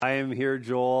I am here,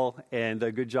 Joel, and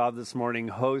a good job this morning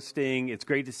hosting. It's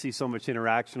great to see so much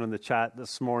interaction on the chat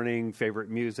this morning,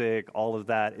 favorite music, all of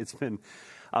that. It's been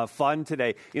fun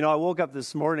today. You know, I woke up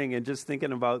this morning and just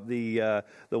thinking about the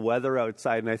weather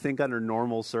outside, and I think under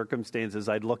normal circumstances,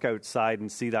 I'd look outside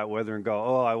and see that weather and go,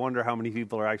 oh, I wonder how many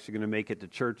people are actually going to make it to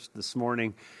church this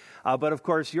morning. But of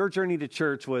course, your journey to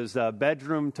church was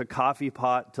bedroom to coffee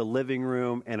pot to living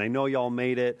room, and I know y'all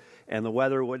made it, and the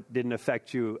weather didn't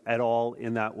affect you at all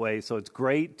in that way. So it's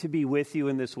great to be with you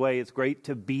in this way. It's great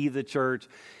to be the church.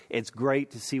 It's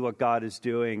great to see what God is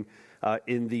doing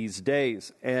in these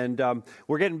days. And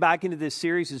we're getting back into this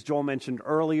series, as Joel mentioned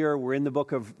earlier. We're in the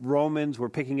book of Romans. We're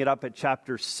picking it up at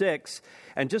chapter 6.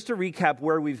 And just to recap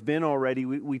where we've been already,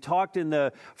 we talked in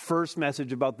the first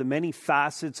message about the many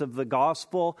facets of the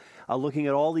gospel, looking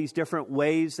at all these different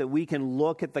ways that we can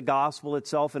look at the gospel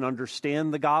itself and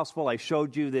understand the gospel. I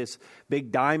showed you this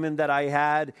big diamond that I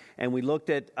had, and we looked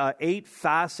at 8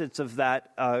 facets of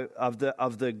that, of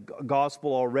the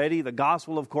gospel already. The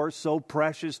gospel, of course, so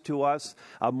precious to us,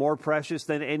 more precious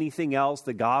than anything else.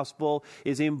 The gospel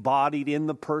is embodied in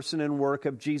the person and work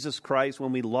of Jesus Christ.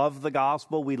 When we love the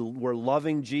gospel, we're loving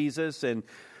Jesus. And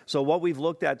so what we've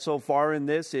looked at so far in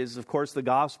this is, of course, the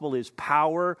gospel is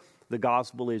power. The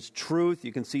gospel is truth.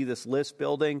 You can see this list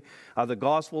building. The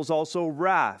gospel is also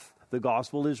wrath. The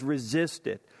gospel is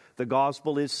resisted. The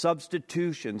gospel is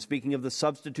substitution, speaking of the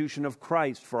substitution of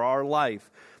Christ for our life.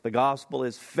 The gospel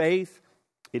is faith.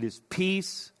 It is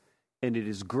peace. And it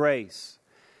is grace.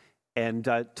 And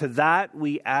to that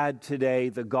we add today,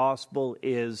 the gospel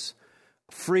is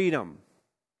freedom.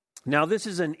 Now, this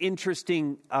is an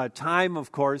interesting time,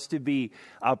 of course, to be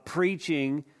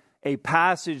preaching a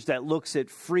passage that looks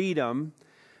at freedom,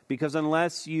 because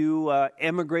unless you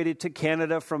emigrated to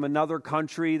Canada from another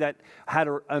country that had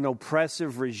an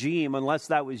oppressive regime, unless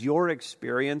that was your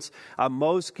experience,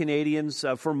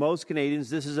 for most Canadians,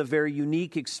 this is a very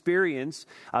unique experience,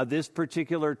 this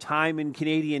particular time in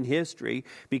Canadian history,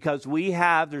 because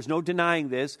there's no denying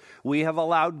this, we have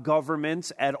allowed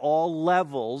governments at all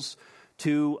levels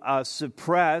to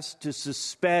suppress, to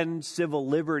suspend civil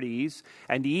liberties,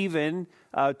 and even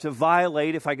to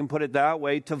violate, if I can put it that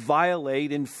way,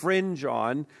 infringe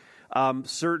on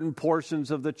certain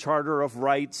portions of the Charter of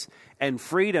Rights and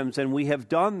Freedoms. And we have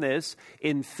done this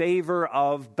in favor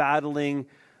of battling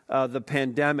the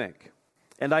pandemic.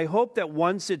 And I hope that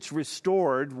once it's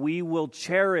restored, we will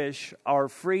cherish our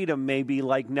freedom maybe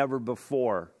like never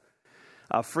before.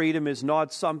 Freedom is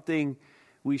not something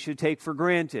we should take for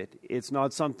granted. It's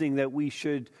not something that we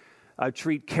should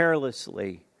treat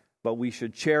carelessly, but we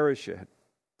should cherish it.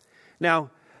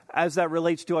 Now, as that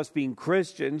relates to us being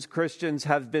Christians, Christians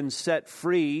have been set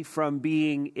free from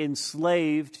being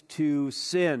enslaved to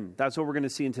sin. That's what we're going to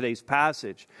see in today's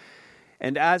passage.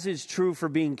 And as is true for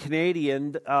being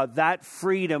Canadian, that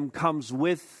freedom comes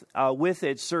with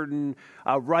it certain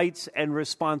rights and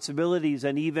responsibilities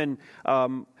and even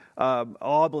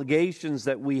obligations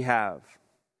that we have.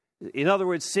 In other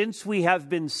words, since we have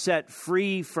been set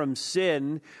free from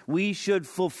sin, we should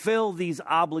fulfill these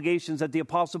obligations that the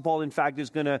Apostle Paul, in fact,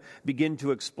 is going to begin to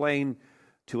explain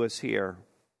to us here.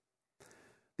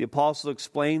 The Apostle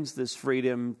explains this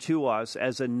freedom to us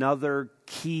as another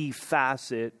key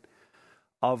facet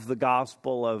of the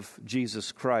gospel of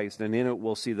Jesus Christ, and in it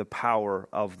we'll see the power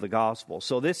of the gospel.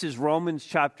 So this is Romans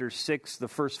chapter 6, the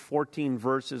first 14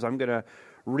 verses. I'm going to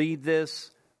read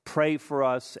this, pray for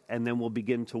us, and then we'll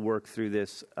begin to work through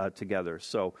this together.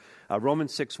 So,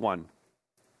 Romans 6:1.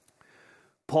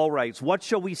 Paul writes, "What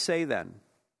shall we say then?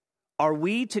 Are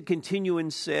we to continue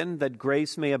in sin that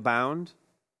grace may abound?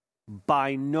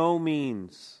 By no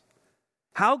means.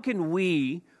 How can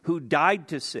we who died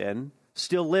to sin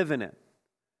still live in it?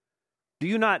 Do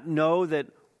you not know that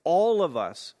all of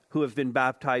us who have been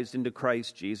baptized into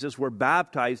Christ Jesus were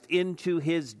baptized into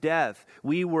his death?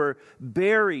 We were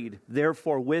buried,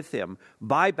 therefore, with him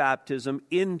by baptism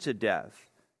into death,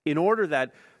 in order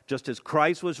that, just as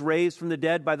Christ was raised from the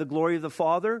dead by the glory of the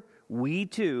Father, we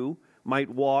too might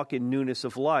walk in newness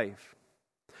of life.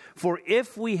 For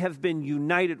if we have been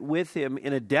united with him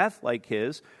in a death like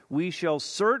his, we shall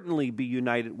certainly be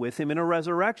united with him in a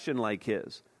resurrection like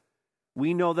his.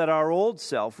 We know that our old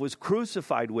self was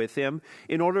crucified with him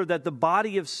in order that the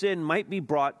body of sin might be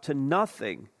brought to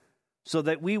nothing, so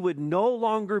that we would no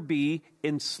longer be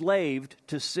enslaved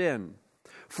to sin.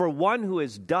 For one who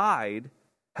has died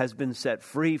has been set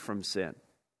free from sin.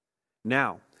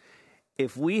 Now,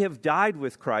 if we have died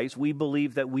with Christ, we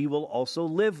believe that we will also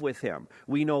live with him.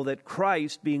 We know that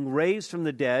Christ, being raised from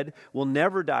the dead, will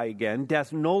never die again.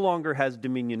 Death no longer has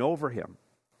dominion over him.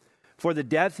 For the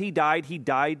death he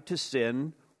died to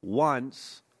sin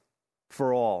once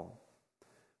for all.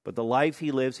 But the life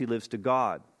he lives to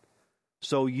God.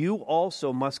 So you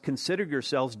also must consider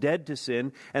yourselves dead to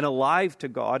sin and alive to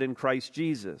God in Christ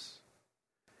Jesus.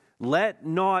 Let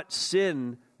not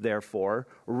sin, therefore,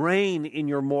 reign in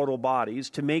your mortal bodies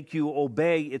to make you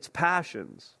obey its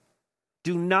passions.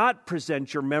 Do not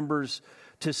present your members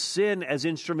to sin as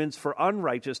instruments for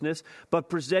unrighteousness, but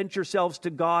present yourselves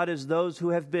to God as those who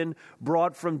have been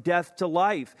brought from death to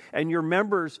life, and your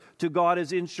members to God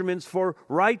as instruments for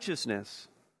righteousness.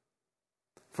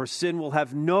 For sin will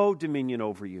have no dominion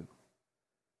over you,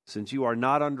 since you are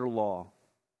not under law,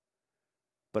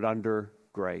 but under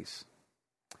grace.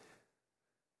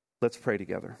 Let's pray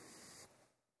together.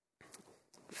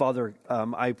 Father,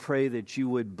 I pray that you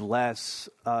would bless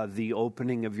the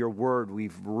opening of your word.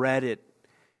 We've read it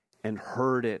and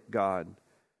heard it, God.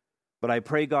 But I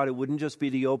pray, God, it wouldn't just be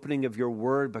the opening of your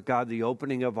word, but God, the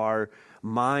opening of our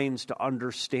minds to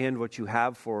understand what you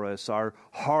have for us, our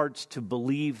hearts to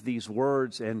believe these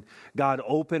words, and God,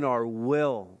 open our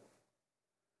will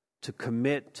to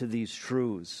commit to these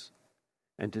truths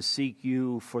and to seek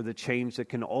you for the change that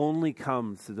can only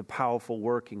come through the powerful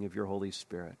working of your Holy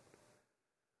Spirit.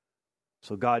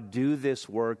 So God, do this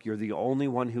work. You're the only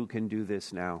one who can do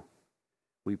this now.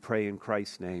 We pray in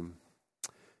Christ's name.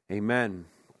 Amen.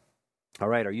 All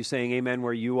right, are you saying amen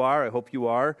where you are? I hope you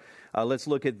are. Let's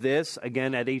look at this.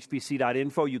 Again, at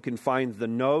hbc.info, you can find the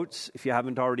notes if you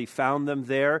haven't already found them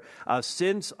there.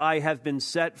 Since I have been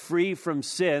set free from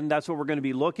sin, that's what we're going to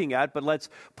be looking at. But let's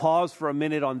pause for a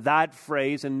minute on that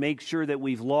phrase and make sure that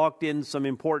we've locked in some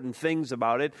important things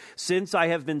about it. Since I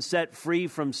have been set free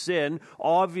from sin,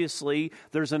 obviously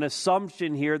there's an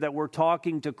assumption here that we're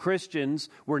talking to Christians.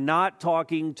 We're not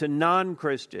talking to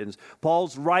non-Christians.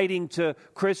 Paul's writing to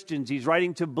Christians. He's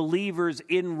writing to believers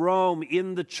in Rome,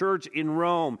 in the church in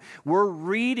Rome. We're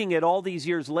reading it all these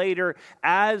years later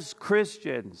as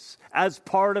Christians, as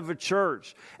part of a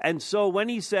church. And so when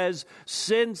he says,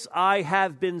 since I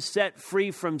have been set free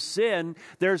from sin,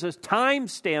 there's a time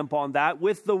stamp on that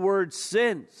with the word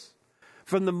since.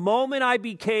 From the moment I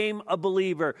became a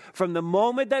believer, from the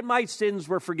moment that my sins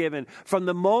were forgiven, from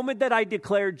the moment that I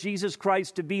declared Jesus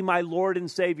Christ to be my Lord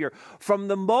and Savior, from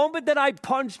the moment that I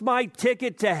punched my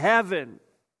ticket to heaven,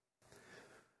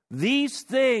 these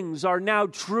things are now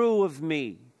true of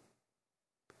me.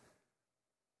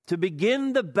 To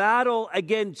begin the battle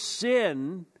against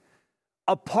sin,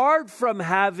 apart from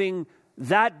having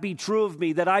that be true of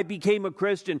me, that I became a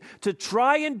Christian, to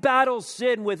try and battle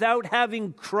sin without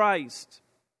having Christ,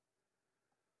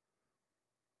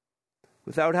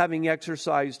 without having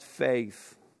exercised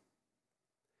faith,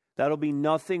 that'll be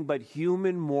nothing but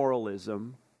human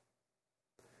moralism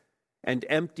and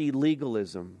empty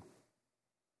legalism.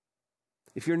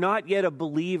 If you're not yet a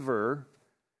believer,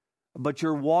 but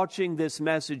you're watching this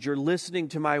message, you're listening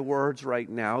to my words right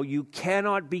now, you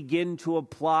cannot begin to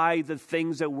apply the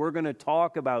things that we're going to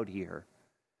talk about here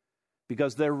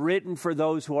because they're written for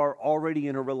those who are already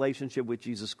in a relationship with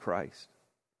Jesus Christ.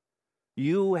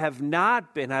 You have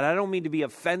not been, and I don't mean to be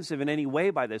offensive in any way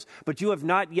by this, but you have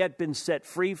not yet been set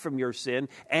free from your sin,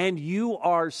 and you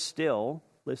are still,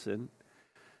 listen,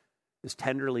 as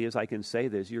tenderly as I can say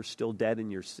this, you're still dead in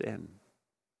your sin.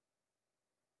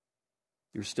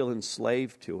 You're still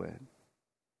enslaved to it.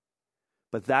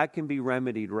 But that can be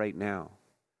remedied right now.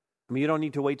 I mean, you don't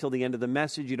need to wait till the end of the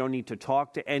message. You don't need to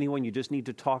talk to anyone. You just need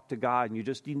to talk to God. And you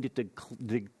just need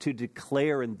to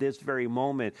declare in this very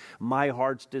moment, my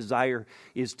heart's desire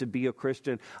is to be a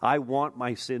Christian. I want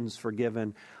my sins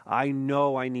forgiven. I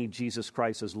know I need Jesus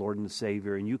Christ as Lord and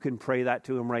Savior. And you can pray that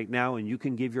to Him right now. And you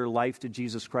can give your life to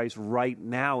Jesus Christ right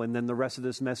now. And then the rest of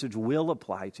this message will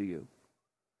apply to you.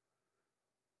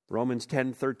 Romans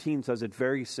 10:13 says it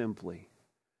very simply.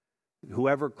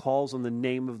 Whoever calls on the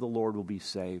name of the Lord will be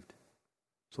saved.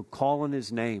 So call on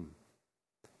His name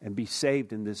and be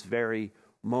saved in this very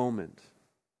moment.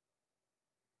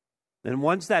 And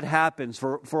once that happens,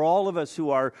 for all of us who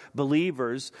are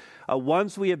believers,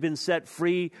 once we have been set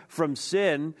free from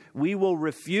sin, we will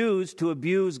refuse to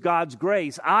abuse God's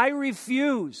grace. I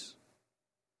refuse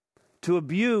to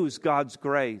abuse God's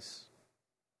grace.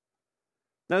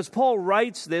 Now, as Paul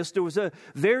writes this, there was a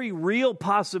very real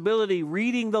possibility,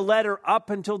 reading the letter up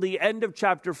until the end of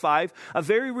chapter 5, a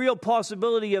very real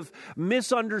possibility of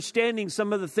misunderstanding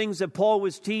some of the things that Paul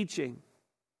was teaching.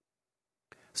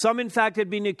 Some, in fact, had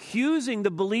been accusing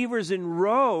the believers in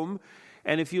Rome,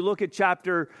 and if you look at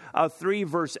chapter 3,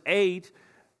 verse 8,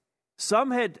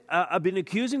 some had been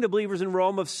accusing the believers in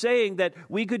Rome of saying that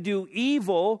we could do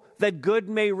evil that good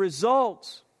may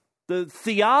result. The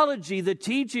theology, the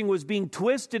teaching was being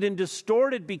twisted and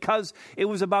distorted because it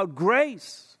was about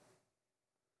grace.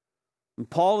 And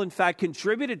Paul, in fact,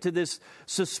 contributed to this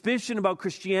suspicion about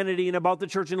Christianity and about the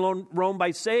church in Rome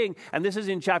by saying, and this is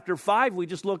in chapter 5, we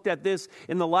just looked at this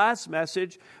in the last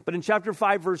message, but in chapter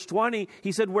 5, verse 20,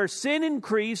 he said, where sin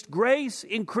increased, grace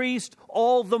increased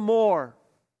all the more.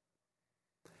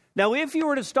 Now, if you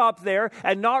were to stop there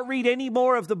and not read any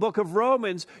more of the book of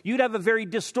Romans, you'd have a very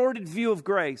distorted view of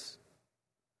grace.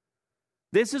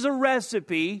 This is a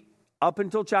recipe, up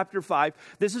until chapter 5,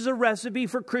 this is a recipe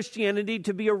for Christianity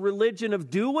to be a religion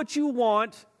of do what you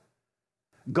want,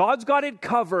 God's got it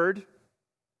covered,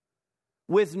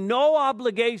 with no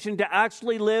obligation to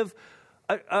actually live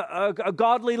a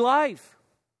godly life.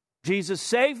 Jesus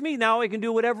saved me, now I can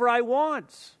do whatever I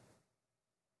want.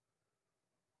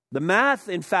 The math,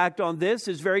 in fact, on this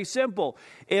is very simple.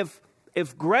 If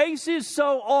grace is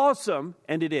so awesome,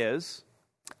 and it is,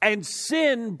 and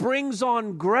sin brings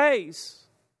on grace,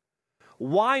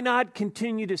 why not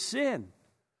continue to sin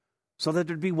so that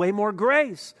there'd be way more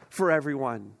grace for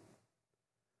everyone?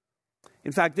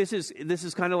 In fact, this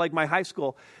is kind of like my high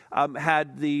school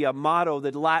had the motto,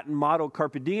 the Latin motto,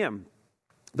 Carpe Diem.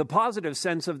 The positive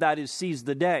sense of that is seize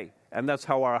the day, and that's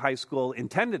how our high school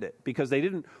intended it, because they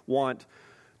didn't want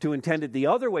to intend it the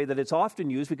other way that it's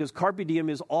often used, because Carpe Diem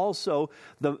is also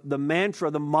the mantra,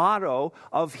 the motto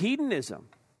of hedonism.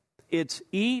 It's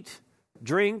eat,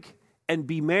 drink, and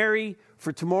be merry,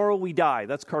 for tomorrow we die.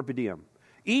 That's Carpe Diem.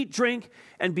 Eat, drink,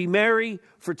 and be merry,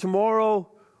 for tomorrow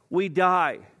we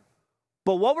die.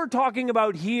 But what we're talking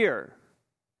about here,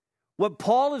 what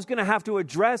Paul is going to have to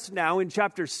address now in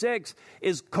chapter 6,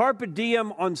 is Carpe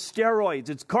Diem on steroids.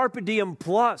 It's Carpe Diem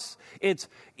plus. It's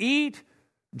eat,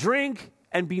 drink,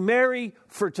 and be merry,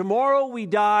 for tomorrow we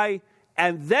die,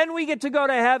 and then we get to go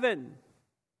to heaven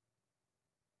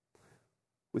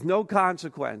with no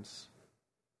consequence.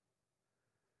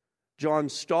 John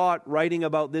Stott, writing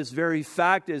about this very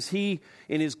fact as he,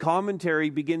 in his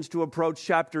commentary, begins to approach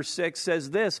chapter 6,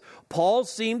 says this: Paul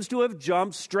seems to have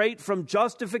jumped straight from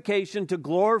justification to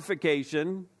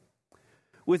glorification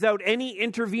without any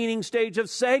intervening stage of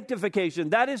sanctification.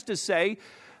 That is to say,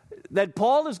 that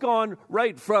Paul has gone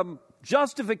right from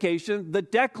justification, the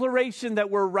declaration that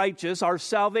we're righteous, our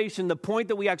salvation, the point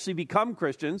that we actually become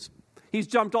Christians. He's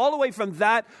jumped all the way from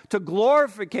that to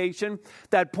glorification,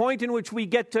 that point in which we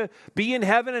get to be in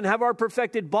heaven and have our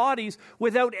perfected bodies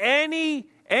without any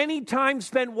time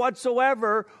spent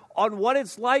whatsoever on what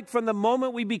it's like from the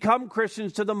moment we become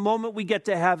Christians to the moment we get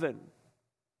to heaven.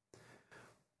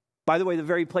 By the way, the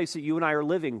very place that you and I are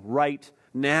living right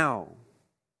now.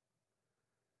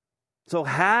 So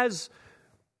has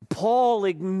Paul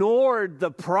ignored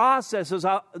the process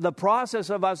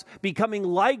of us becoming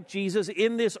like Jesus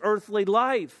in this earthly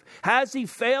life? Has he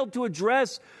failed to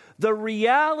address the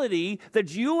reality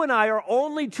that you and I are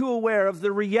only too aware of,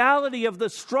 the reality of the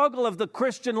struggle of the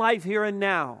Christian life here and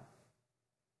now?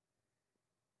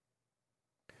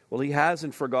 Well, he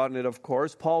hasn't forgotten it, of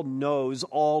course. Paul knows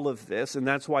all of this, and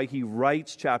that's why he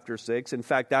writes chapter 6. In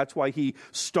fact, that's why he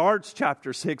starts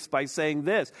chapter 6 by saying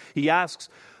this. He asks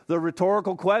the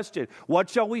rhetorical question, what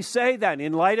shall we say then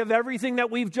in light of everything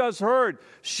that we've just heard?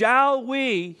 Shall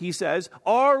we, he says,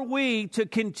 are we to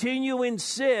continue in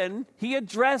sin? He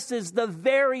addresses the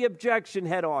very objection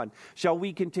head on. Shall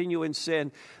we continue in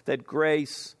sin that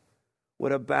grace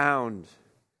would abound?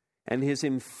 And his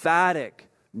emphatic,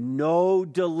 no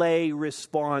delay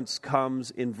response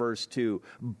comes in verse 2.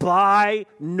 By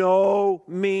no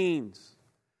means.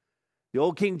 The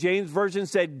old King James Version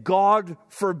said, God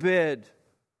forbid.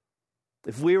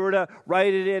 If we were to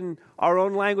write it in our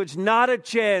own language, not a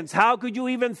chance. How could you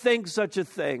even think such a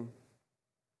thing?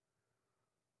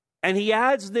 And he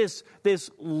adds this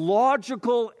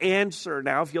logical answer.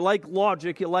 Now, if you like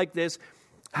logic, you like this.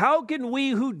 How can we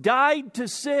who died to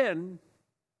sin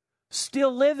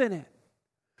still live in it?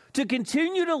 To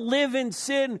continue to live in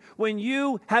sin when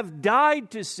you have died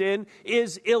to sin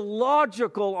is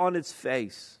illogical on its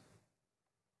face.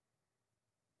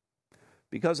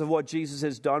 Because of what Jesus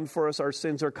has done for us, our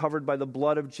sins are covered by the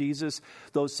blood of Jesus.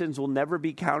 Those sins will never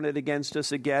be counted against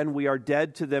us again. We are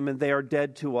dead to them and they are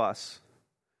dead to us.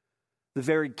 The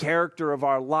very character of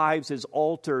our lives is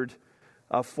altered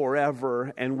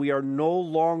forever, and we are no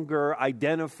longer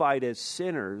identified as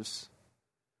sinners,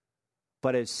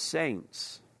 but as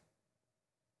saints.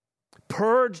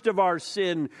 Purged of our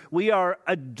sin, we are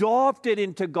adopted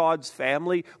into God's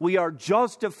family. We are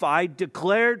justified,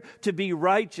 declared to be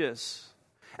righteous.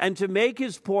 And to make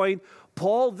his point,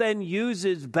 Paul then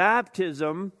uses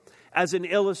baptism as an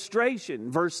illustration.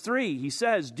 Verse 3, he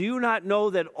says, do you not know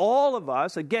that all of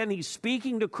us, again, he's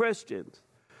speaking to Christians,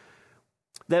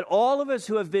 that all of us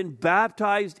who have been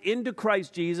baptized into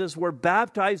Christ Jesus were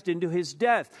baptized into his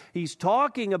death. He's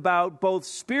talking about both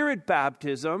spirit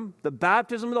baptism, the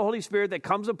baptism of the Holy Spirit that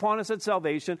comes upon us at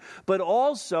salvation, but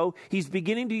also he's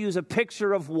beginning to use a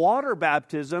picture of water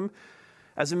baptism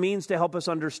as a means to help us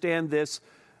understand this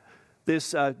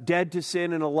dead to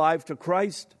sin and alive to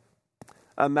Christ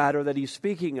matter that he's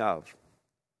speaking of.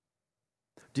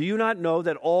 Do you not know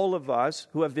that all of us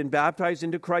who have been baptized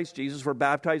into Christ Jesus were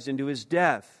baptized into his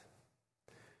death?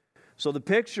 So the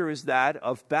picture is that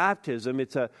of baptism.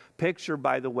 It's a picture,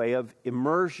 by the way, of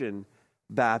immersion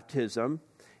baptism.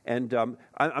 And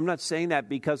I'm not saying that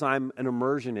because I'm an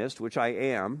immersionist, which I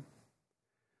am,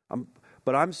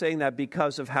 but I'm saying that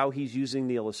because of how he's using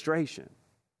the illustration.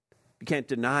 You can't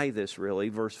deny this, really.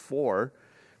 Verse 4,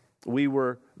 we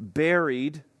were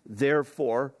buried,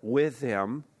 therefore, with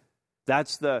him.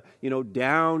 That's the,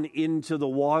 down into the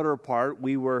water part.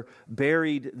 We were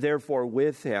buried, therefore,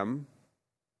 with him.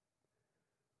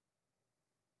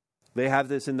 They have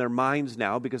this in their minds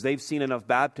now because they've seen enough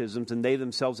baptisms and they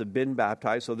themselves have been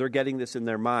baptized, so they're getting this in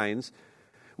their minds.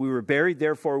 We were buried,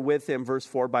 therefore, with him, verse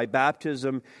 4, by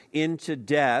baptism into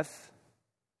death.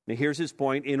 Now, here's his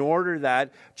point. In order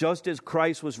that, just as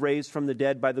Christ was raised from the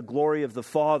dead by the glory of the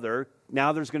Father,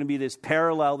 now there's going to be this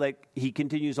parallel that he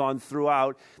continues on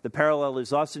throughout. The parallel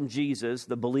is us and Jesus,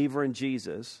 the believer in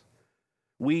Jesus.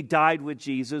 We died with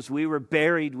Jesus. We were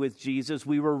buried with Jesus.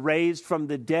 We were raised from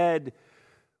the dead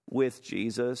with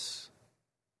Jesus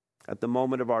at the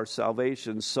moment of our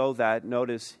salvation, so that,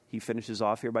 notice, he finishes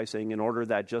off here by saying, in order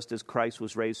that just as Christ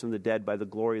was raised from the dead by the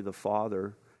glory of the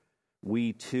Father,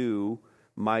 we too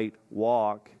might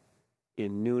walk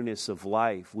in newness of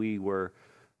life. We were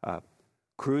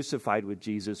crucified with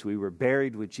Jesus. We were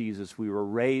buried with Jesus. We were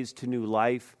raised to new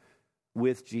life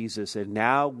with Jesus. And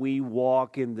now we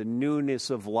walk in the newness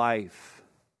of life,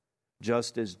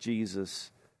 just as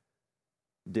Jesus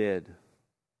did.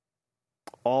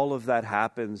 All of that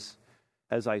happens,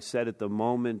 as I said, at the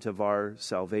moment of our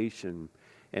salvation.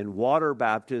 And water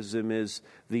baptism is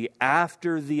the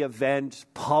after the event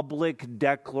public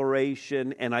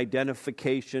declaration and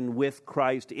identification with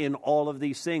Christ in all of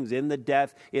these things, in the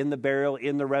death, in the burial,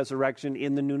 in the resurrection,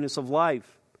 in the newness of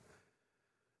life.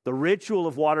 The ritual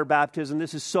of water baptism,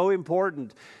 this is so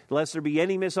important, lest there be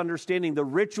any misunderstanding. The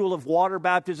ritual of water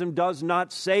baptism does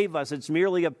not save us. It's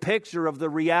merely a picture of the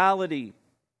reality.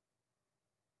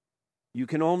 You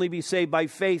can only be saved by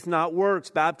faith, not works.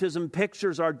 Baptism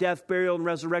pictures our death, burial, and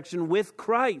resurrection with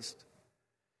Christ.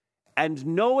 And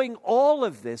knowing all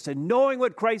of this, and knowing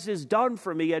what Christ has done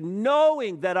for me, and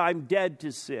knowing that I'm dead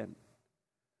to sin,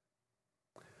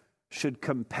 should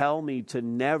compel me to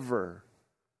never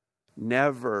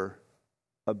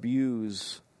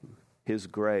abuse his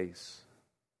grace.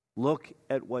 Look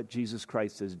at what Jesus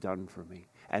Christ has done for me,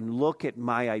 and look at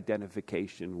my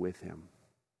identification with him.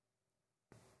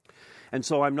 And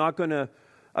so I'm not going to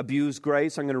abuse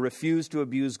grace. I'm going to refuse to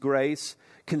abuse grace.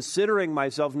 Considering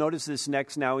myself, notice this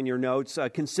next now in your notes,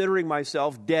 considering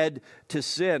myself dead to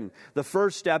sin. The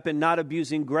first step in not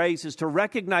abusing grace is to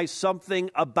recognize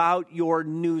something about your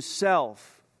new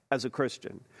self as a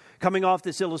Christian. Coming off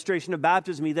this illustration of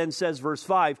baptism, he then says, verse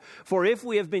 5, for if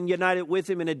we have been united with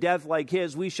him in a death like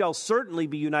his, we shall certainly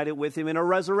be united with him in a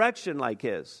resurrection like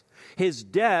his. His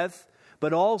death,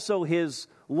 but also his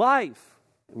life.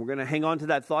 We're going to hang on to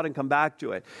that thought and come back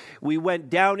to it. We went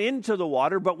down into the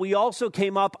water, but we also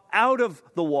came up out of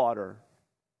the water.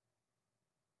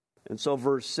 And so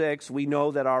verse 6, we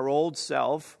know that our old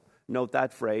self, note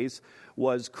that phrase,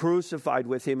 was crucified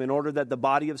with him in order that the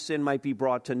body of sin might be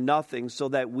brought to nothing, so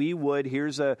that we would,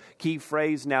 here's a key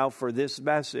phrase now for this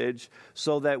message,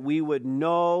 so that we would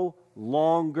no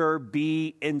longer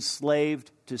be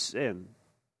enslaved to sin.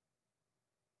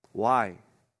 Why?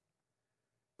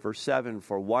 Verse 7,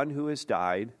 for one who has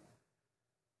died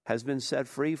has been set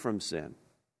free from sin.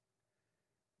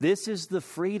 This is the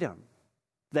freedom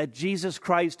that Jesus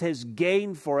Christ has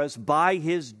gained for us by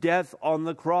his death on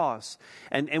the cross.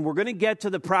 And we're going to get to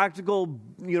the practical,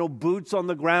 boots on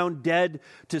the ground, dead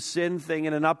to sin thing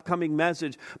in an upcoming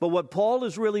message. But what Paul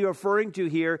is really referring to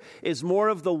here is more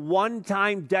of the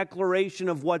one-time declaration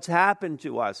of what's happened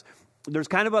to us. There's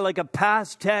kind of like a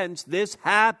past tense. This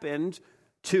happened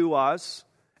to us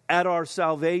at our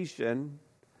salvation.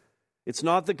 It's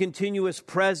not the continuous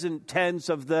present tense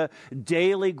of the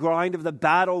daily grind of the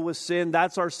battle with sin.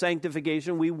 That's our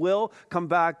sanctification. We will come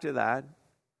back to that.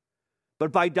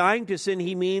 But by dying to sin,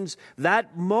 he means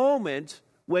that moment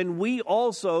when we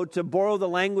also, to borrow the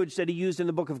language that he used in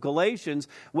the book of Galatians,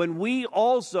 when we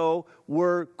also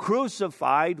were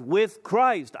crucified with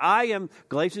Christ.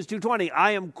 Galatians 2:20,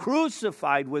 I am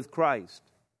crucified with Christ.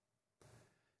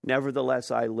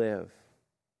 Nevertheless, I live.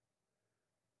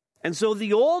 And so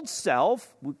the old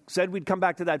self, we said we'd come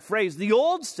back to that phrase, the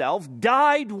old self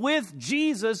died with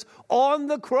Jesus on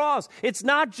the cross. It's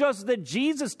not just that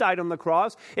Jesus died on the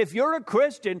cross. If you're a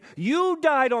Christian, you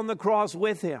died on the cross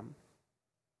with him.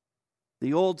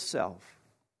 The old self.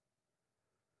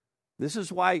 This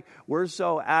is why we're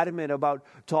so adamant about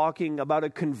talking about a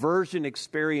conversion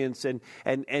experience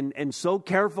and so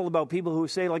careful about people who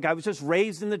say, like, I was just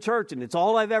raised in the church and it's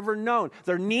all I've ever known.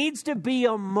 There needs to be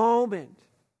a moment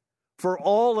for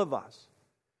all of us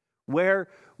where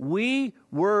we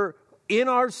were in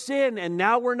our sin and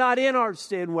now we're not in our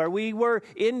sin, where we were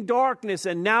in darkness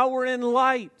and now we're in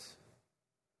light,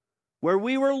 where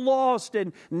we were lost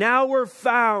and now we're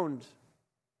found.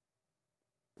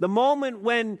 The moment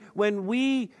when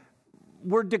we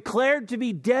were declared to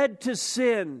be dead to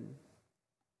sin.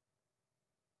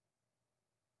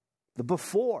 The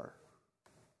before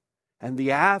and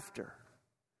the after.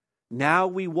 Now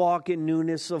we walk in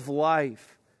newness of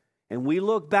life. And we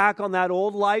look back on that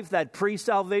old life, that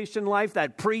pre-salvation life,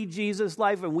 that pre-Jesus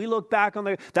life, and we look back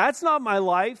on that's not my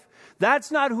life.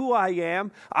 That's not who I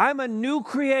am. I'm a new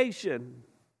creation.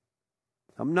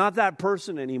 I'm not that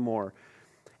person anymore.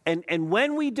 And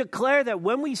when we declare that,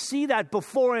 when we see that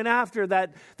before and after,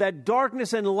 that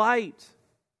darkness and light,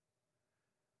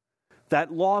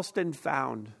 that lost and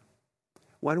found,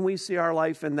 when we see our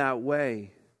life in that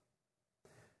way,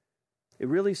 it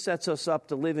really sets us up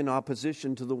to live in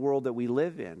opposition to the world that we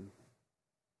live in.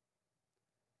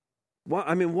 Well,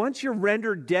 I mean, once you're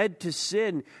rendered dead to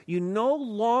sin, you no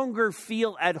longer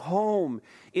feel at home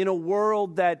in a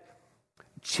world that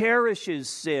cherishes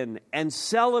sin and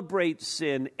celebrates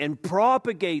sin and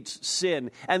propagates sin.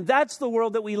 And that's the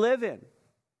world that we live in.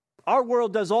 Our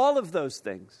world does all of those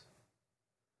things.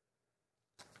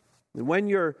 And when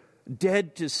you're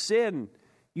dead to sin,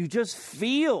 you just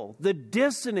feel the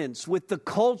dissonance with the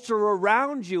culture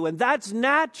around you, and that's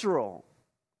natural.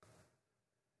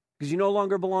 Because you no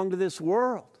longer belong to this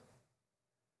world.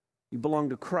 You belong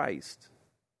to Christ.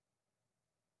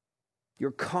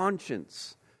 Your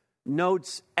conscience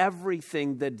notes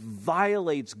everything that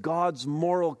violates God's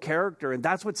moral character, and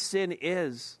that's what sin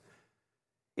is.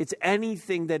 It's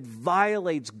anything that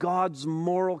violates God's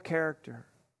moral character.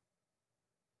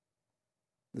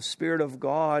 The Spirit of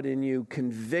God in you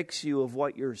convicts you of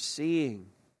what you're seeing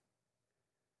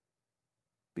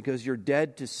because you're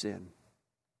dead to sin.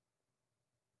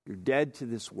 You're dead to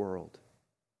this world.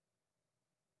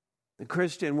 The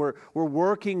Christian, we're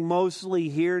working mostly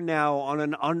here now on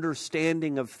an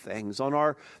understanding of things, on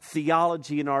our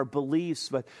theology and our beliefs.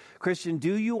 But Christian,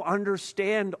 do you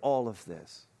understand all of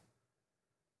this?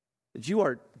 That you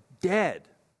are dead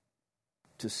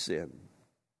to sin.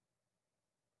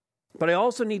 But I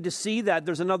also need to see that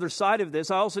there's another side of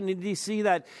this. I also need to see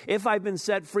that if I've been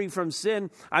set free from sin,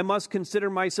 I must consider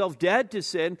myself dead to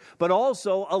sin, but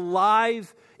also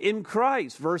alive in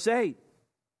Christ. Verse 8.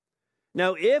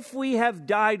 Now, if we have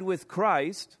died with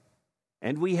Christ,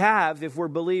 and we have, if we're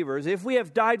believers, if we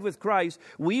have died with Christ,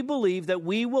 we believe that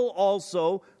we will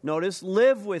also, notice,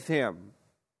 live with him.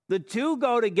 The two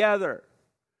go together.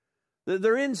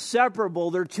 They're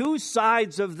inseparable. They're two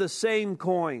sides of the same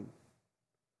coin.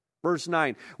 Verse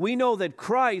 9, we know that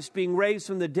Christ, being raised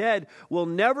from the dead, will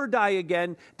never die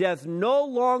again. Death no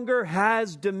longer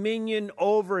has dominion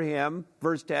over him.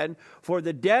 Verse 10, for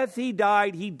the death he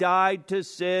died to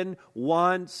sin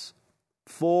once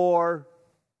for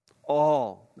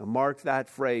all. Now mark that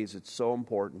phrase, it's so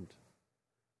important.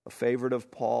 A favorite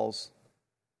of Paul's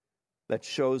that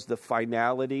shows the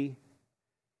finality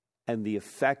and the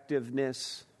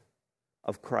effectiveness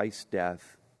of Christ's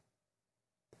death.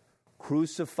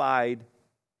 Crucified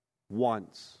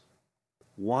once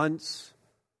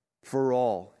for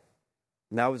all.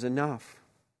 And that was enough.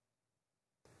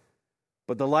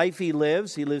 But the life he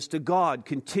lives to God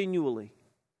continually.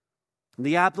 And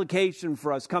the application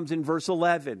for us comes in verse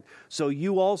 11. So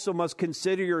you also must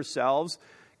consider yourselves,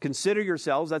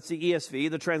 that's the ESV,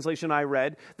 the translation I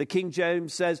read. The King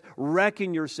James says,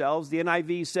 reckon yourselves. The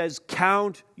NIV says,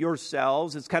 count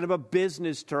yourselves. It's kind of a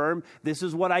business term. This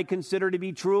is what I consider to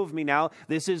be true of me now.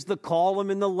 This is the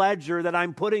column in the ledger that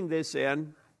I'm putting this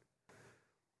in.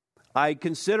 I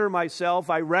consider myself,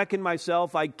 I reckon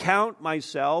myself, I count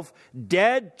myself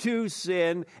dead to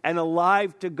sin and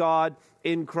alive to God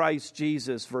in Christ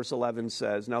Jesus, verse 11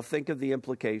 says. Now think of the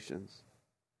implications.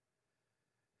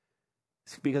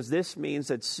 Because this means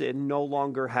that sin no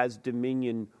longer has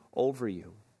dominion over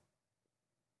you.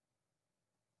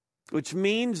 Which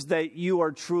means that you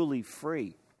are truly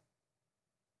free.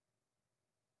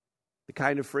 The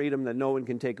kind of freedom that no one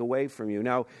can take away from you.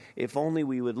 Now, if only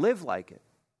we would live like it.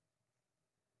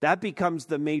 That becomes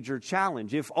the major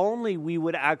challenge. If only we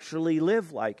would actually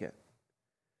live like it.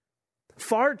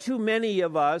 Far too many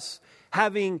of us,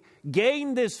 having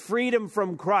gained this freedom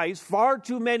from Christ, far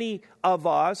too many of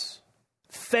us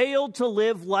fail to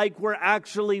live like we're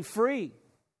actually free.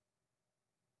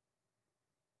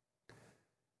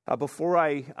 Before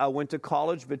I went to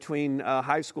college, between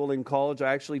high school and college,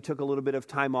 I actually took a little bit of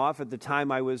time off. At the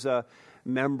time, I was a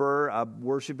member, a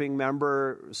worshiping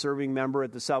member, serving member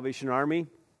at the Salvation Army.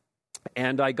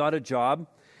 And I got a job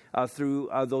through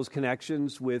those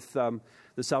connections with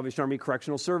the Salvation Army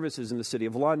Correctional Services in the City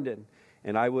of London.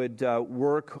 And I would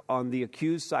work on the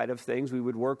accused side of things. We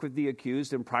would work with the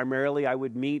accused, and primarily I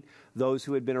would meet those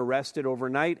who had been arrested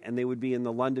overnight, and they would be in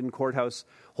the London courthouse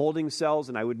holding cells,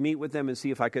 and I would meet with them and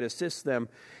see if I could assist them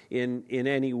in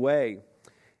any way.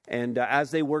 And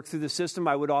as they worked through the system,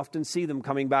 I would often see them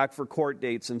coming back for court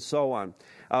dates and so on.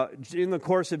 In the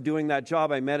course of doing that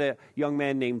job, I met a young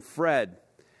man named Fred.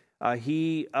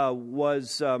 He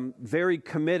was very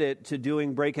committed to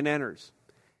doing break and enters,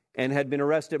 and had been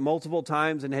arrested multiple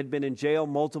times and had been in jail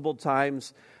multiple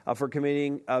times for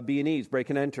committing B&Es, break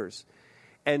and enters.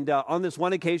 And on this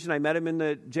one occasion, I met him in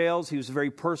the jails. He was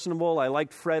very personable. I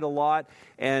liked Fred a lot.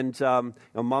 And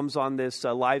Mom's on this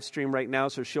live stream right now,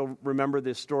 so she'll remember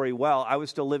this story well. I was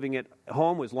still living at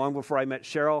home. It was long before I met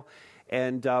Cheryl.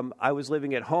 And I was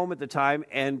living at home at the time,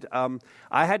 and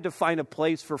I had to find a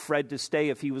place for Fred to stay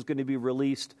if he was going to be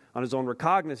released on his own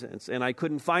recognizance. And I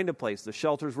couldn't find a place. The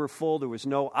shelters were full. There was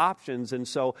no options. And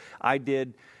so I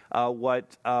did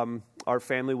what our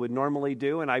family would normally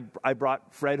do, and I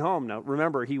brought Fred home. Now,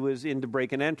 remember, he was into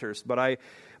break and enters, but I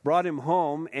brought him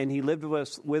home, and he lived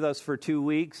with us for 2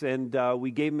 weeks, and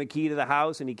we gave him a key to the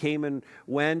house, and he came and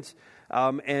went.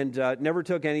 And never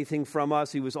took anything from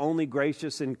us. He was only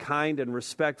gracious and kind and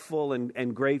respectful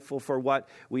and grateful for what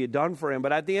we had done for him.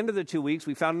 But at the end of the 2 weeks,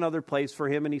 we found another place for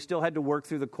him, and he still had to work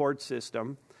through the court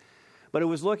system. But it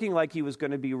was looking like he was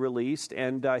going to be released,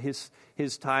 and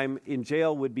his time in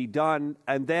jail would be done.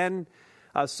 And then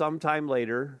sometime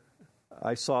later,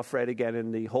 I saw Fred again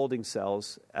in the holding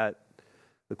cells at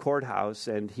the courthouse,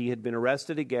 and he had been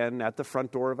arrested again at the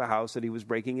front door of a house that he was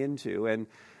breaking into. And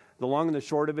the long and the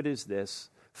short of it is this: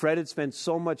 Fred had spent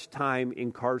so much time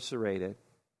incarcerated,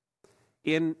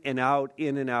 in and out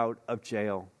of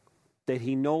jail, that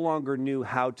he no longer knew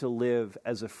how to live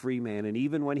as a free man. And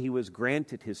even when he was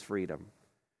granted his freedom,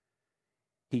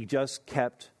 he just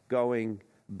kept going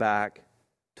back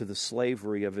to the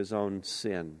slavery of his own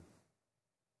sin.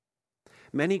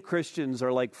 Many Christians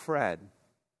are like Fred,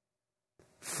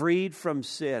 freed from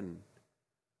sin,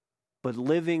 but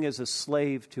living as a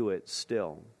slave to it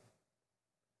still.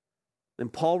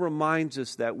 And Paul reminds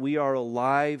us that we are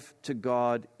alive to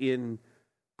God in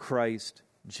Christ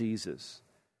Jesus.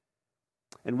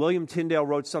 And William Tyndale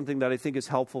wrote something that I think is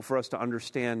helpful for us to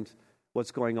understand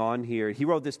what's going on here. He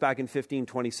wrote this back in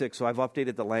 1526, so I've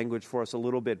updated the language for us a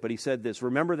little bit, but he said this: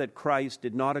 "Remember that Christ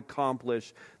did not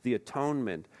accomplish the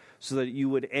atonement so that you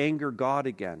would anger God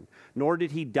again, nor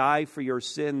did he die for your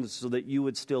sins so that you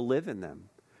would still live in them.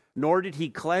 Nor did he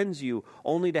cleanse you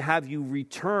only to have you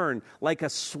return like a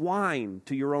swine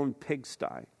to your own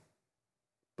pigsty,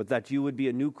 but that you would be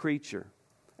a new creature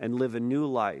and live a new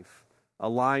life,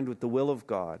 aligned with the will of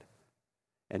God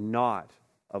and not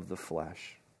of the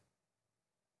flesh.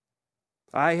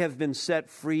 I have been set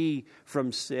free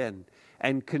from sin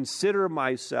and consider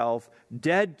myself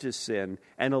dead to sin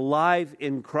and alive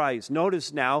in Christ."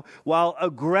 Notice now, while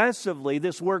aggressively,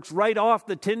 this works right off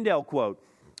the Tyndale quote,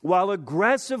 while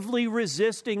aggressively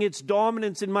resisting its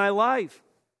dominance in my life.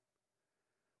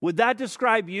 Would that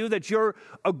describe you, that you're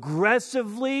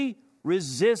aggressively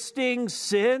resisting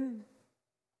sin?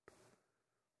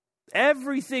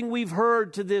 Everything we've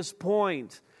heard to this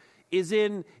point is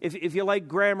in, if you like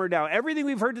grammar now, everything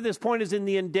we've heard to this point is in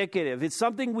the indicative. It's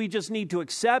something we just need to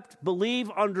accept, believe,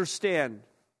 understand.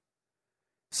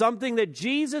 Something that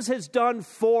Jesus has done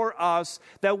for us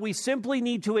that we simply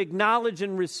need to acknowledge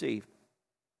and receive.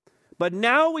 But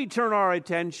now we turn our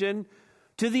attention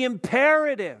to the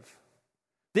imperative.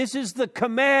 This is the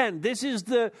command. This is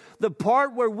the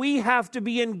part where we have to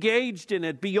be engaged in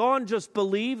it beyond just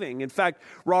believing. In fact,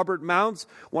 Robert Mounce,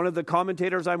 one of the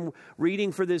commentators I'm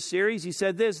reading for this series, he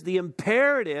said this: the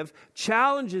imperative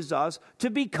challenges us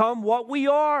to become what we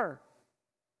are.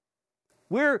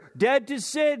 We're dead to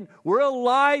sin. We're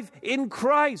alive in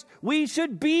Christ. We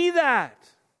should be that.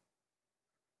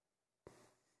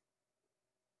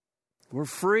 We're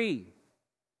free.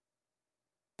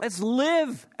 Let's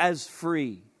live as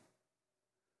free.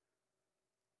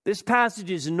 This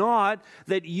passage is not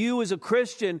that you as a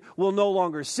Christian will no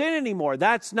longer sin anymore.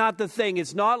 That's not the thing.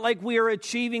 It's not like we are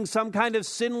achieving some kind of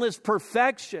sinless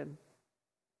perfection.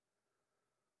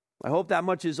 I hope that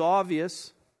much is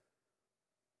obvious.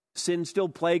 Sin still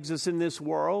plagues us in this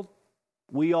world.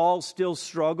 We all still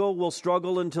struggle. We'll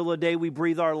struggle until the day we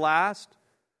breathe our last.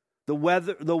 The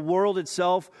world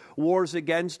itself wars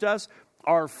against us.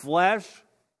 Our flesh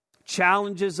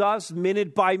challenges us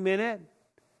minute by minute.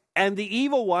 And the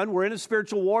evil one, we're in a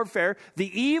spiritual warfare, the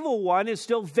evil one is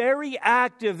still very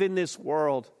active in this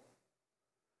world.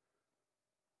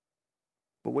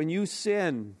 But when you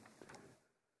sin,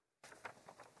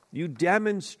 you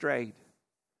demonstrate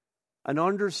an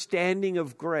understanding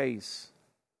of grace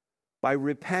by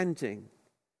repenting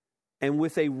and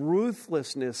with a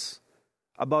ruthlessness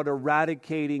about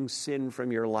eradicating sin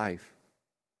from your life.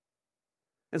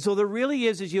 And so there really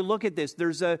is, as you look at this,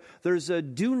 there's a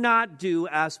do not do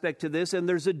aspect to this, and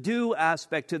there's a do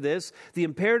aspect to this. The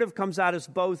imperative comes at us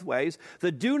both ways.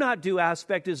 The do not do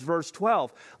aspect is verse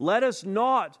 12. Let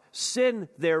not sin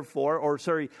therefore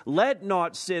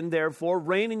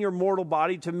reign in your mortal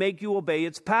body to make you obey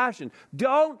its passion.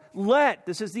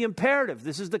 This is the imperative,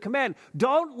 this is the command.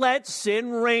 Don't let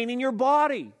sin reign in your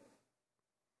body.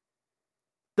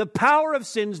 The power of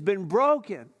sin's been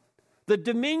broken. The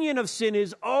dominion of sin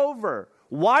is over.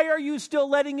 Why are you still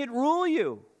letting it rule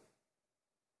you?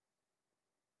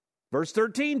 Verse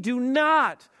 13, do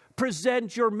not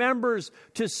present your members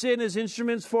to sin as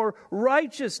instruments for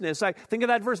righteousness. I think of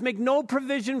that verse, make no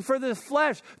provision for the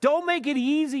flesh. Don't make it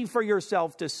easy for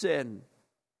yourself to sin.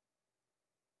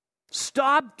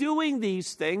 Stop doing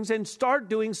these things and start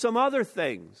doing some other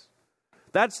things.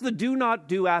 That's the do not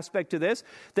do aspect to this.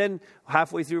 Then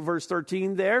halfway through verse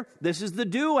 13 there, this is the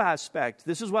do aspect.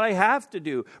 This is what I have to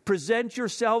do. Present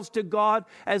yourselves to God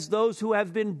as those who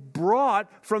have been brought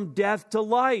from death to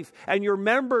life, and your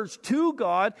members to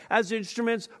God as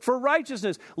instruments for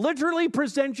righteousness. Literally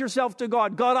present yourself to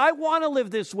God. God, I want to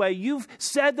live this way. You've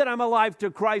said that I'm alive to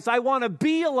Christ. I want to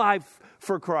be alive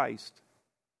for Christ.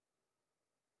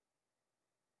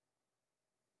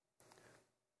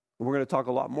 We're going to talk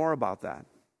a lot more about that.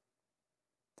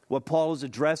 What Paul is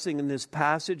addressing in this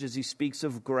passage as he speaks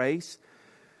of grace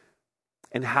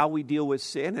and how we deal with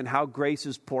sin and how grace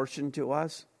is portioned to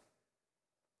us.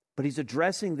 But he's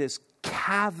addressing this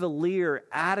cavalier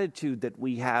attitude that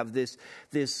we have, this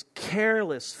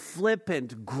careless,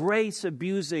 flippant,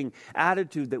 grace-abusing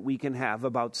attitude that we can have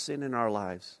about sin in our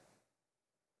lives.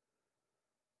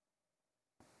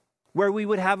 Where we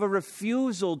would have a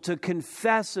refusal to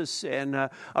confess a sin,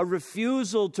 a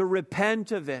refusal to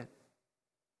repent of it.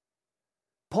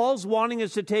 Paul's wanting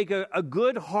us to take a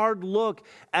good hard look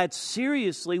at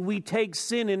seriously we take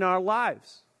sin in our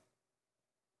lives.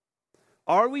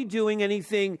 Are we doing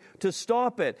anything to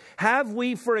stop it? Have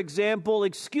we, for example,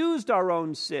 excused our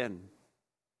own sin?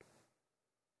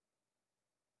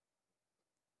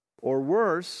 Or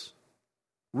worse,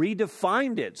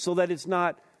 redefined it so that it's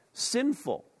not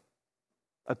sinful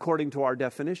according to our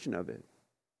definition of it.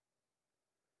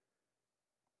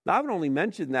 Now, I would only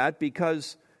mention that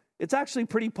because it's actually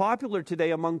pretty popular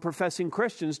today among professing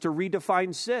Christians to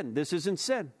redefine sin. This isn't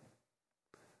sin.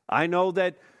 I know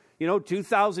that,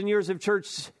 2,000 years of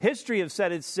church history have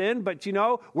said it's sin, but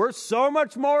we're so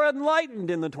much more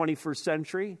enlightened in the 21st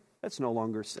century. That's no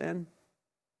longer sin.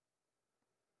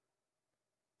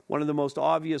 One of the most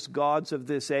obvious gods of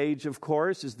this age, of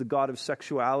course, is the god of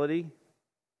sexuality.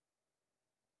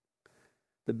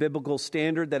 The biblical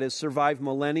standard that has survived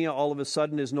millennia all of a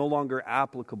sudden is no longer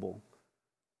applicable.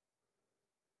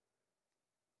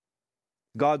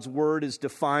 God's word is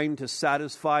defined to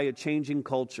satisfy a changing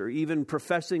culture. Even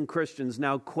professing Christians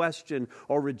now question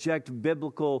or reject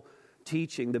biblical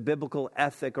teaching, the biblical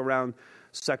ethic around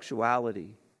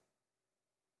sexuality.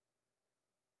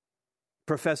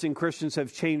 Professing Christians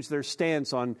have changed their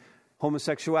stance on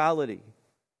homosexuality.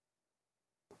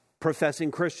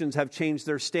 Professing Christians have changed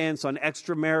their stance on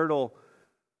extramarital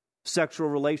sexual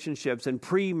relationships and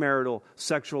premarital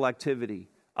sexual activity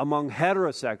among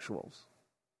heterosexuals.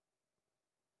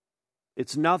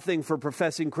 It's nothing for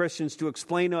professing Christians to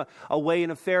explain away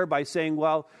an affair by saying,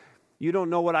 well, you don't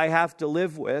know what I have to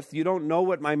live with. You don't know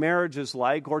what my marriage is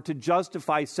like. Or to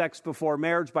justify sex before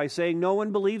marriage by saying no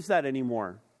one believes that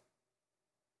anymore.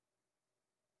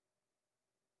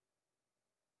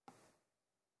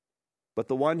 But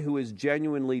the one who is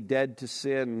genuinely dead to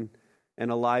sin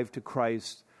and alive to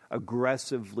Christ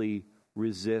aggressively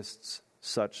resists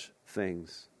such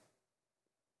things.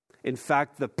 in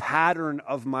fact, the pattern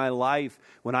of my life,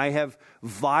 when I have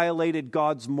violated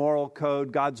God's moral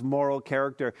code, God's moral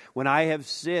character, when I have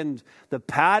sinned, the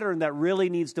pattern that really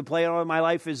needs to play out in my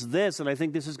life is this, and I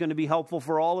think this is going to be helpful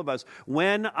for all of us.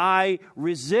 When I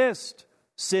resist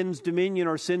sin's dominion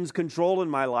or sin's control in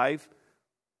my life,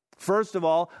 first of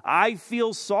all, I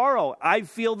feel sorrow. I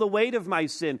feel the weight of my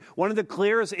sin. One of the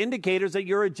clearest indicators that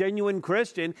you're a genuine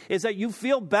Christian is that you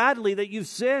feel badly that you've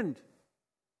sinned.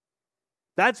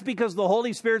 That's because the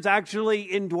Holy Spirit's actually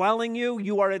indwelling you.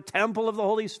 You are a temple of the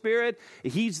Holy Spirit.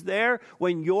 He's there.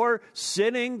 When you're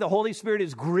sinning, the Holy Spirit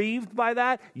is grieved by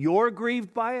that. You're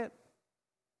grieved by it.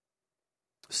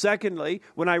 Secondly,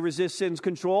 when I resist sin's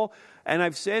control and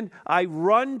I've sinned, I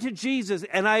run to Jesus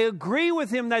and I agree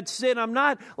with him that sin. I'm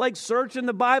not like searching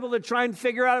the Bible to try and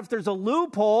figure out if there's a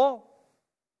loophole.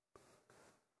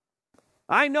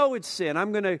 I know it's sin.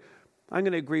 I'm going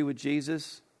to agree with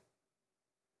Jesus.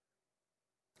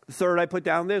 Third, I put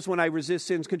down this: when I resist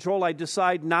sin's control, I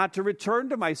decide not to return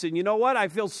to my sin. You know what? I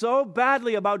feel so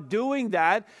badly about doing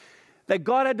that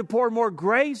God had to pour more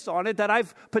grace on it, that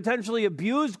I've potentially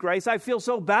abused grace. I feel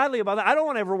so badly about that. I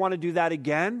don't ever want to do that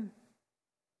again.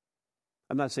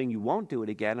 I'm not saying you won't do it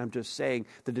again. I'm just saying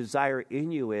the desire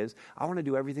in you is, I want to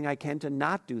do everything I can to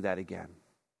not do that again.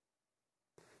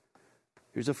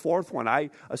 Here's a fourth one. I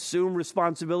assume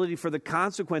responsibility for the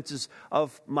consequences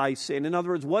of my sin. In other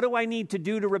words, what do I need to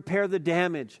do to repair the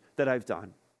damage that I've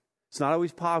done? It's not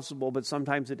always possible, but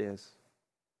sometimes it is.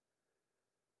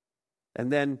 And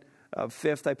then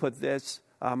fifth, I put this.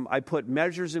 I put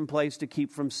measures in place to keep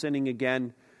from sinning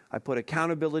again. I put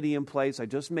accountability in place. I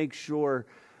just make sure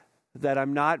that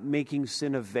I'm not making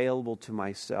sin available to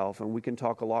myself. And we can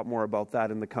talk a lot more about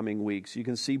that in the coming weeks. You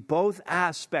can see both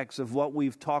aspects of what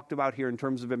we've talked about here in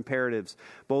terms of imperatives,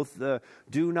 both the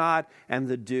do not and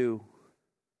the do.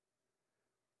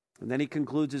 And then he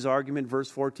concludes his argument, verse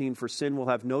 14, for sin will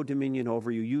have no dominion over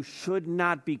you. You should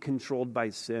not be controlled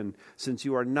by sin, since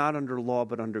you are not under law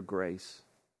but under grace.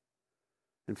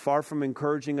 And far from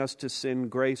encouraging us to sin,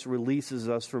 grace releases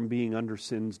us from being under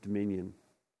sin's dominion.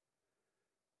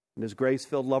 And as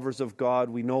grace-filled lovers of God,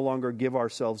 we no longer give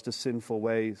ourselves to sinful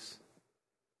ways.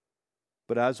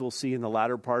 But as we'll see in the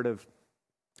latter part of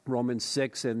Romans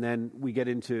 6, and then we get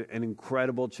into an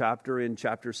incredible chapter in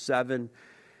chapter 7,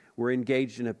 we're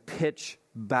engaged in a pitched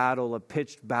battle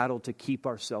to keep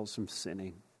ourselves from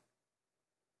sinning.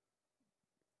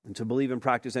 And to believe and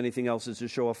practice anything else is to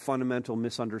show a fundamental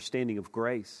misunderstanding of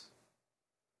grace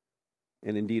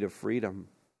and indeed of freedom.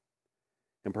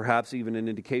 And perhaps even an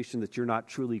indication that you're not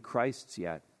truly Christ's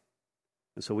yet.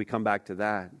 And so we come back to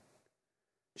that.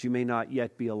 That you may not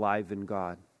yet be alive in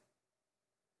God.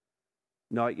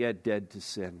 Not yet dead to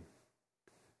sin.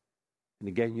 And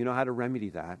again, you know how to remedy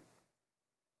that.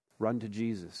 Run to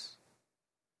Jesus.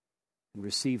 And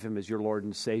receive him as your Lord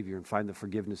and Savior and find the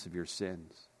forgiveness of your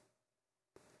sins.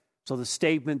 So the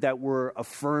statement that we're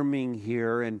affirming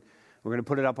here, and we're going to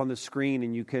put it up on the screen,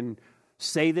 and you can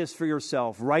say this for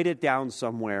yourself. Write it down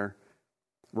somewhere.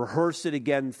 Rehearse it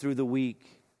again through the week.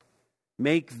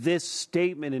 Make this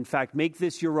statement, in fact, make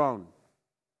this your own.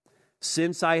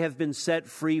 Since I have been set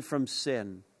free from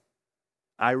sin,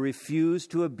 I refuse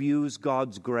to abuse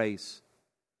God's grace,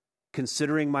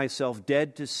 considering myself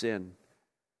dead to sin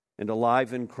and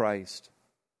alive in Christ,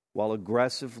 while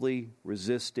aggressively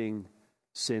resisting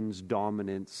sin's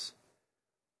dominance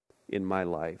in my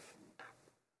life.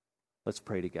 Let's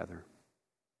pray together.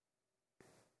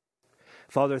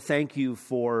 Father, thank you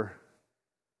for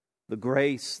the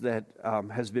grace that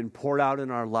has been poured out in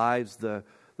our lives, the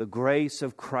grace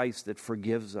of Christ that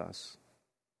forgives us,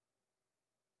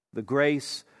 the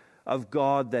grace of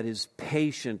God that is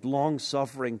patient,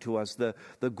 long-suffering to us,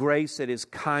 the grace that is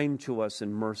kind to us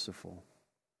and merciful.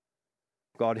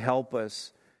 God, help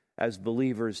us as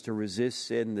believers to resist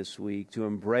sin this week, to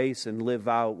embrace and live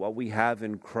out what we have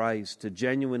in Christ, to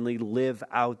genuinely live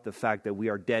out the fact that we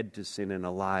are dead to sin and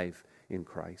alive in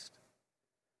Christ.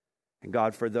 And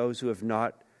God, for those who have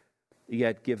not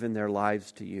yet given their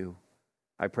lives to you,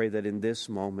 I pray that in this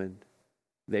moment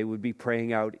they would be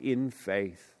praying out in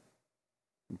faith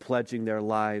and pledging their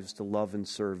lives to love and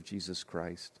serve Jesus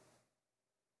Christ.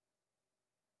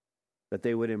 That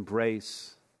they would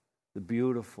embrace the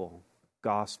beautiful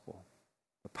gospel,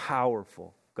 the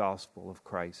powerful gospel of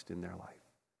Christ in their life.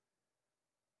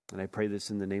 And I pray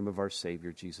this in the name of our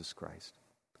Savior, Jesus Christ.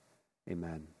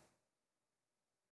 Amen.